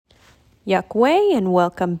Yukway, and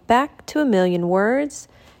welcome back to A Million Words.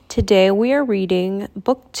 Today we are reading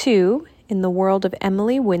Book 2 in the World of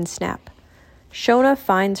Emily Windsnap. Shona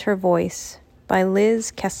Finds Her Voice by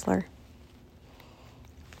Liz Kessler.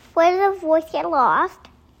 Where did the voice get lost?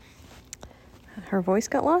 Her voice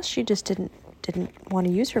got lost? She just didn't want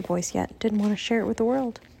to use her voice yet. Didn't want to share it with the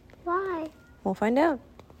world. Why? We'll find out.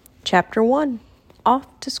 Chapter 1. Off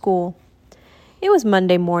to School. It was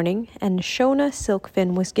Monday morning, and Shona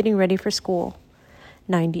Silkfin was getting ready for school.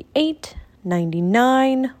 98,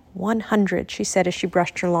 99, 100, she said as she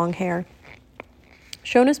brushed her long hair.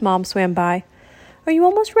 Shona's mom swam by. "Are you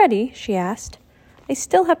almost ready?" she asked. "I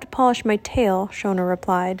still have to polish my tail," Shona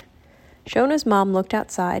replied. Shona's mom looked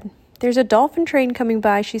outside. "There's a dolphin train coming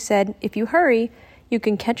by," she said. "If you hurry, you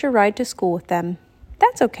can catch a ride to school with them."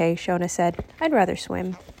 "That's okay," Shona said. "I'd rather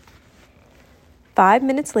swim." 5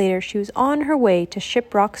 minutes later, she was on her way to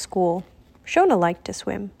Shiprock School. Shona liked to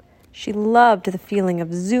swim. She loved the feeling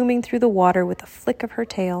of zooming through the water with a flick of her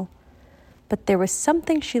tail. But there was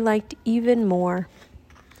something she liked even more.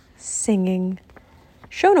 Singing.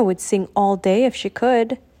 Shona would sing all day if she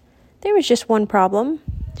could. There was just one problem.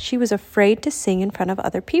 She was afraid to sing in front of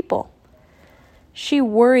other people. She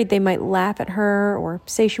worried they might laugh at her or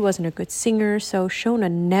say she wasn't a good singer, so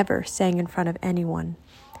Shona never sang in front of anyone.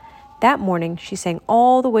 That morning, she sang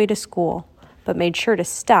all the way to school, but made sure to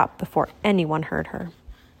stop before anyone heard her.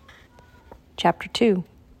 Chapter 2.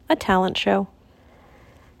 A Talent Show.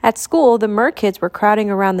 At school, the mer kids were crowding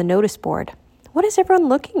around the notice board. "What is everyone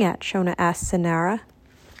looking at?" Shona asked Sinara.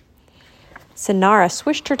 Sinara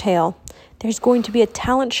swished her tail. "There's going to be a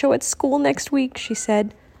talent show at school next week," she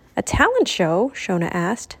said. "A talent show?" Shona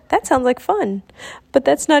asked. "That sounds like fun." "But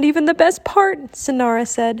that's not even the best part," Sinara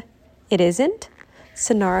said. "It isn't?"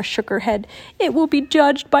 Sinara shook her head. "It will be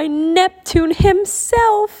judged by Neptune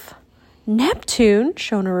himself." "Neptune?"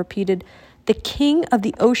 Shona repeated. "The king of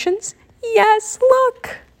the oceans?" "Yes,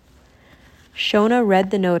 look." Shona read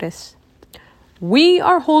the notice. "We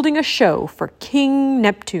are holding a show for King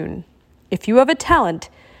Neptune. If you have a talent,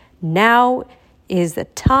 now is the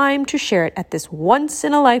time to share it at this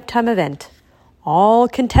once-in-a-lifetime event. All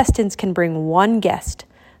contestants can bring one guest.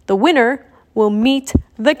 The winner will meet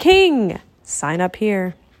the king. Sign up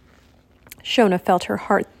here." Shona felt her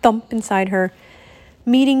heart thump inside her.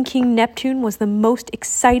 Meeting King Neptune was the most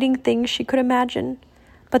exciting thing she could imagine.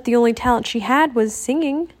 But the only talent she had was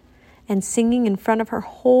singing. And singing in front of her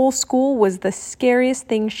whole school was the scariest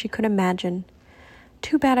thing she could imagine.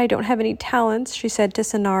 "Too bad I don't have any talents," she said to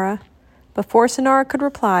Sinara. Before Sinara could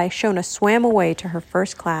reply, Shona swam away to her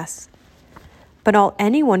first class. But all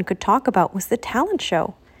anyone could talk about was the talent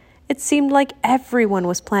show. It seemed like everyone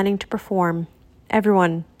was planning to perform.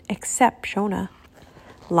 Everyone except Shona.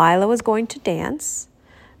 Lila was going to dance.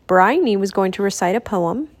 Bryony was going to recite a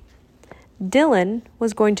poem. Dylan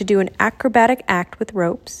was going to do an acrobatic act with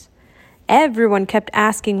ropes. Everyone kept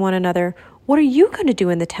asking one another, "What are you going to do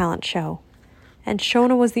in the talent show?" And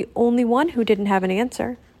Shona was the only one who didn't have an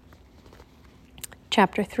answer.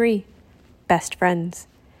 Chapter 3. Best Friends.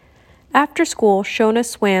 After school, Shona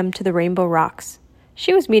swam to the Rainbow Rocks.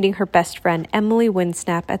 She was meeting her best friend, Emily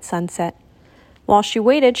Windsnap, at sunset. While she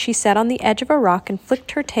waited, she sat on the edge of a rock and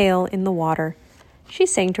flicked her tail in the water. She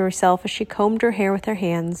sang to herself as she combed her hair with her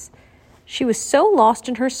hands. She was so lost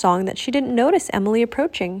in her song that she didn't notice Emily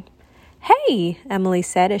approaching. "Hey," Emily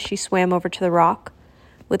said as she swam over to the rock.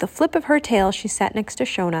 With a flip of her tail, she sat next to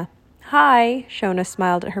Shona. "Hi," Shona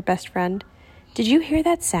smiled at her best friend. "Did you hear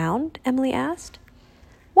that sound?" Emily asked.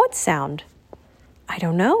 "What sound?" "I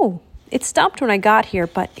don't know. It stopped when I got here,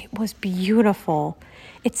 but it was beautiful.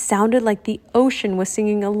 It sounded like the ocean was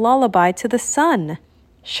singing a lullaby to the sun."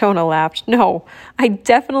 Shona laughed. "No, I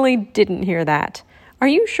definitely didn't hear that. Are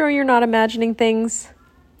you sure you're not imagining things?"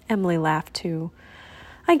 Emily laughed too.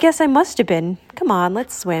 "I guess I must have been. Come on,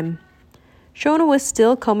 let's swim." Shona was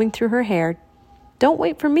still combing through her hair. "Don't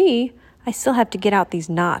wait for me. I still have to get out these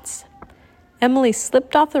knots." Emily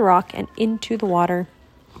slipped off the rock and into the water.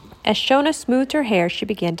 As Shona smoothed her hair, she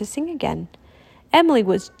began to sing again. Emily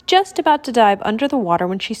was just about to dive under the water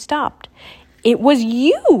when she stopped. "It was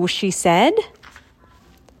you," she said.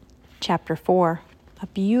 Chapter 4. A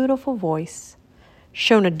Beautiful Voice.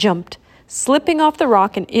 Shona jumped, slipping off the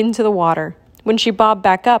rock and into the water. When she bobbed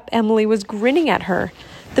back up, Emily was grinning at her.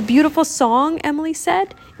 "The beautiful song," Emily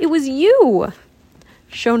said. "It was you."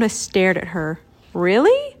 Shona stared at her.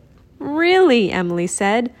 "Really?" "Really," Emily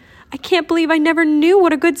said. "I can't believe I never knew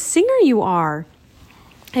what a good singer you are."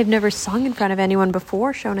 "I've never sung in front of anyone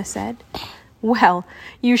before," Shona said. "Well,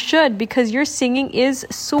 you should, because your singing is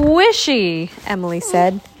swishy," Emily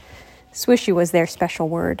said. Swishy was their special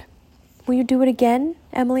word. Will you do it again?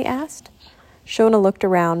 Emily asked. Shona looked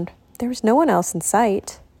around. There was no one else in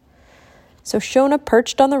sight. So Shona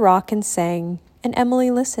perched on the rock and sang, and Emily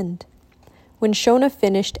listened. When Shona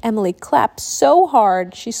finished, Emily clapped so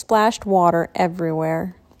hard she splashed water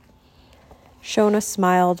everywhere. Shona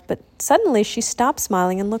smiled, but suddenly she stopped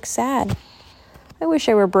smiling and looked sad. I wish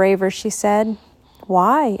I were braver, she said.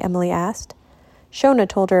 Why? Emily asked. Shona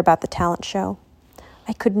told her about the talent show.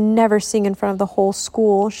 I could never sing in front of the whole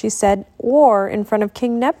school, she said, or in front of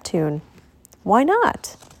King Neptune. Why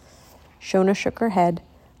not? Shona shook her head.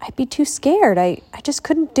 I'd be too scared. I just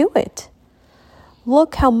couldn't do it.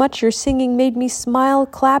 Look how much your singing made me smile,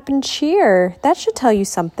 clap, and cheer. That should tell you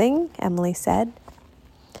something, Emily said.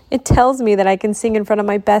 It tells me that I can sing in front of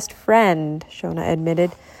my best friend, Shona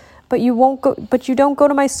admitted. But you don't go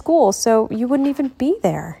to my school, so you wouldn't even be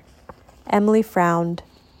there. Emily frowned.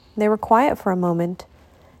 They were quiet for a moment,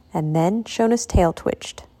 and then Shona's tail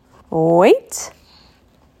twitched. Wait!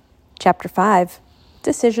 Chapter 5.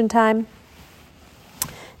 Decision time.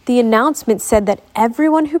 The announcement said that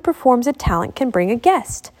everyone who performs a talent can bring a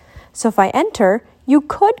guest. So if I enter, you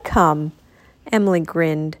could come. Emily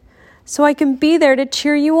grinned. So I can be there to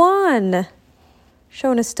cheer you on.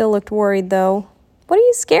 Shona still looked worried, though. What are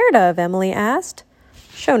you scared of? Emily asked.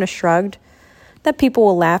 Shona shrugged. That people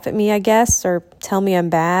will laugh at me, I guess, or tell me I'm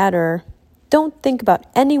bad, or... Don't think about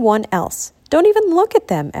anyone else. Don't even look at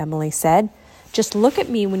them, Emily said. Just look at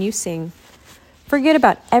me when you sing. Forget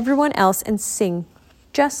about everyone else and sing,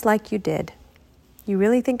 just like you did. You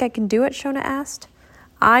really think I can do it? Shona asked.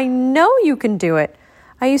 I know you can do it.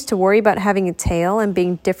 I used to worry about having a tail and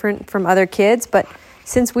being different from other kids, but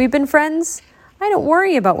since we've been friends, I don't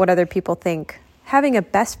worry about what other people think. Having a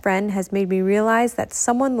best friend has made me realize that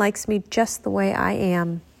someone likes me just the way I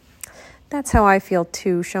am. That's how I feel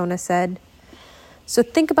too, Shona said. So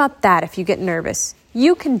think about that if you get nervous.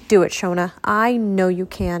 You can do it, Shona. I know you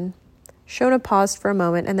can. Shona paused for a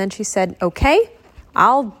moment and then she said, Okay,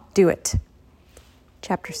 I'll do it.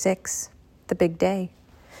 Chapter 6. The Big Day.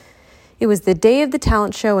 It was the day of the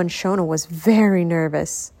talent show and Shona was very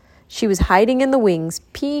nervous. She was hiding in the wings,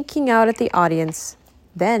 peeking out at the audience.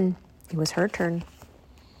 Then it was her turn.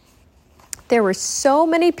 There were so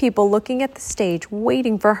many people looking at the stage,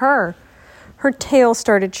 waiting for her. Her tail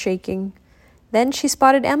started shaking. Then she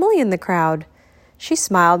spotted Emily in the crowd. She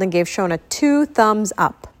smiled and gave Shona 2 thumbs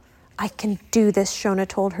up. I can do this, Shona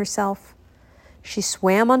told herself. She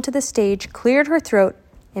swam onto the stage, cleared her throat,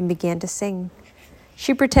 and began to sing.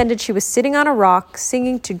 She pretended she was sitting on a rock,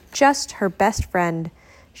 singing to just her best friend.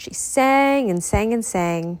 She sang and sang and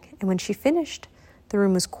sang, and when she finished, the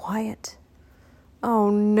room was quiet. Oh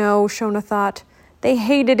no, Shona thought. They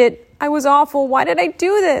hated it. I was awful. Why did I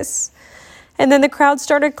do this? And then the crowd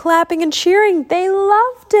started clapping and cheering. They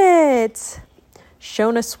loved it.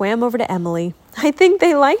 Shona swam over to Emily. I think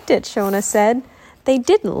they liked it, Shona said. They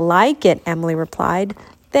didn't like it, Emily replied.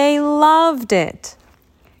 They loved it.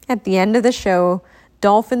 At the end of the show,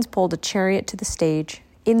 dolphins pulled a chariot to the stage.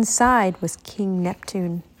 Inside was King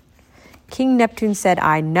Neptune. King Neptune said,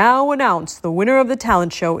 I now announce the winner of the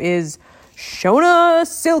talent show is Shona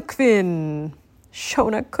Silkfin.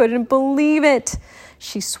 Shona couldn't believe it.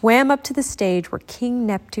 She swam up to the stage where King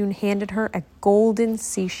Neptune handed her a golden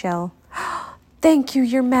seashell. Thank you,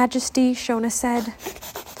 Your Majesty, Shona said.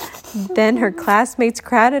 Then her classmates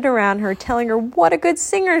crowded around her, telling her what a good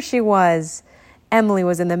singer she was. Emily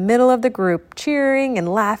was in the middle of the group, cheering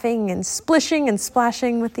and laughing and splishing and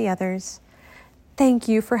splashing with the others. Thank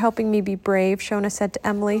you for helping me be brave, Shona said to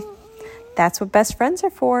Emily. That's what best friends are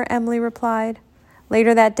for, Emily replied.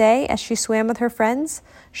 Later that day, as she swam with her friends,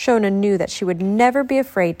 Shona knew that she would never be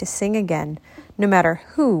afraid to sing again, no matter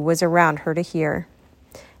who was around her to hear.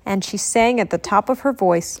 And she sang at the top of her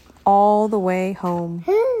voice all the way home.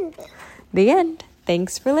 The end.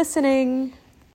 Thanks for listening.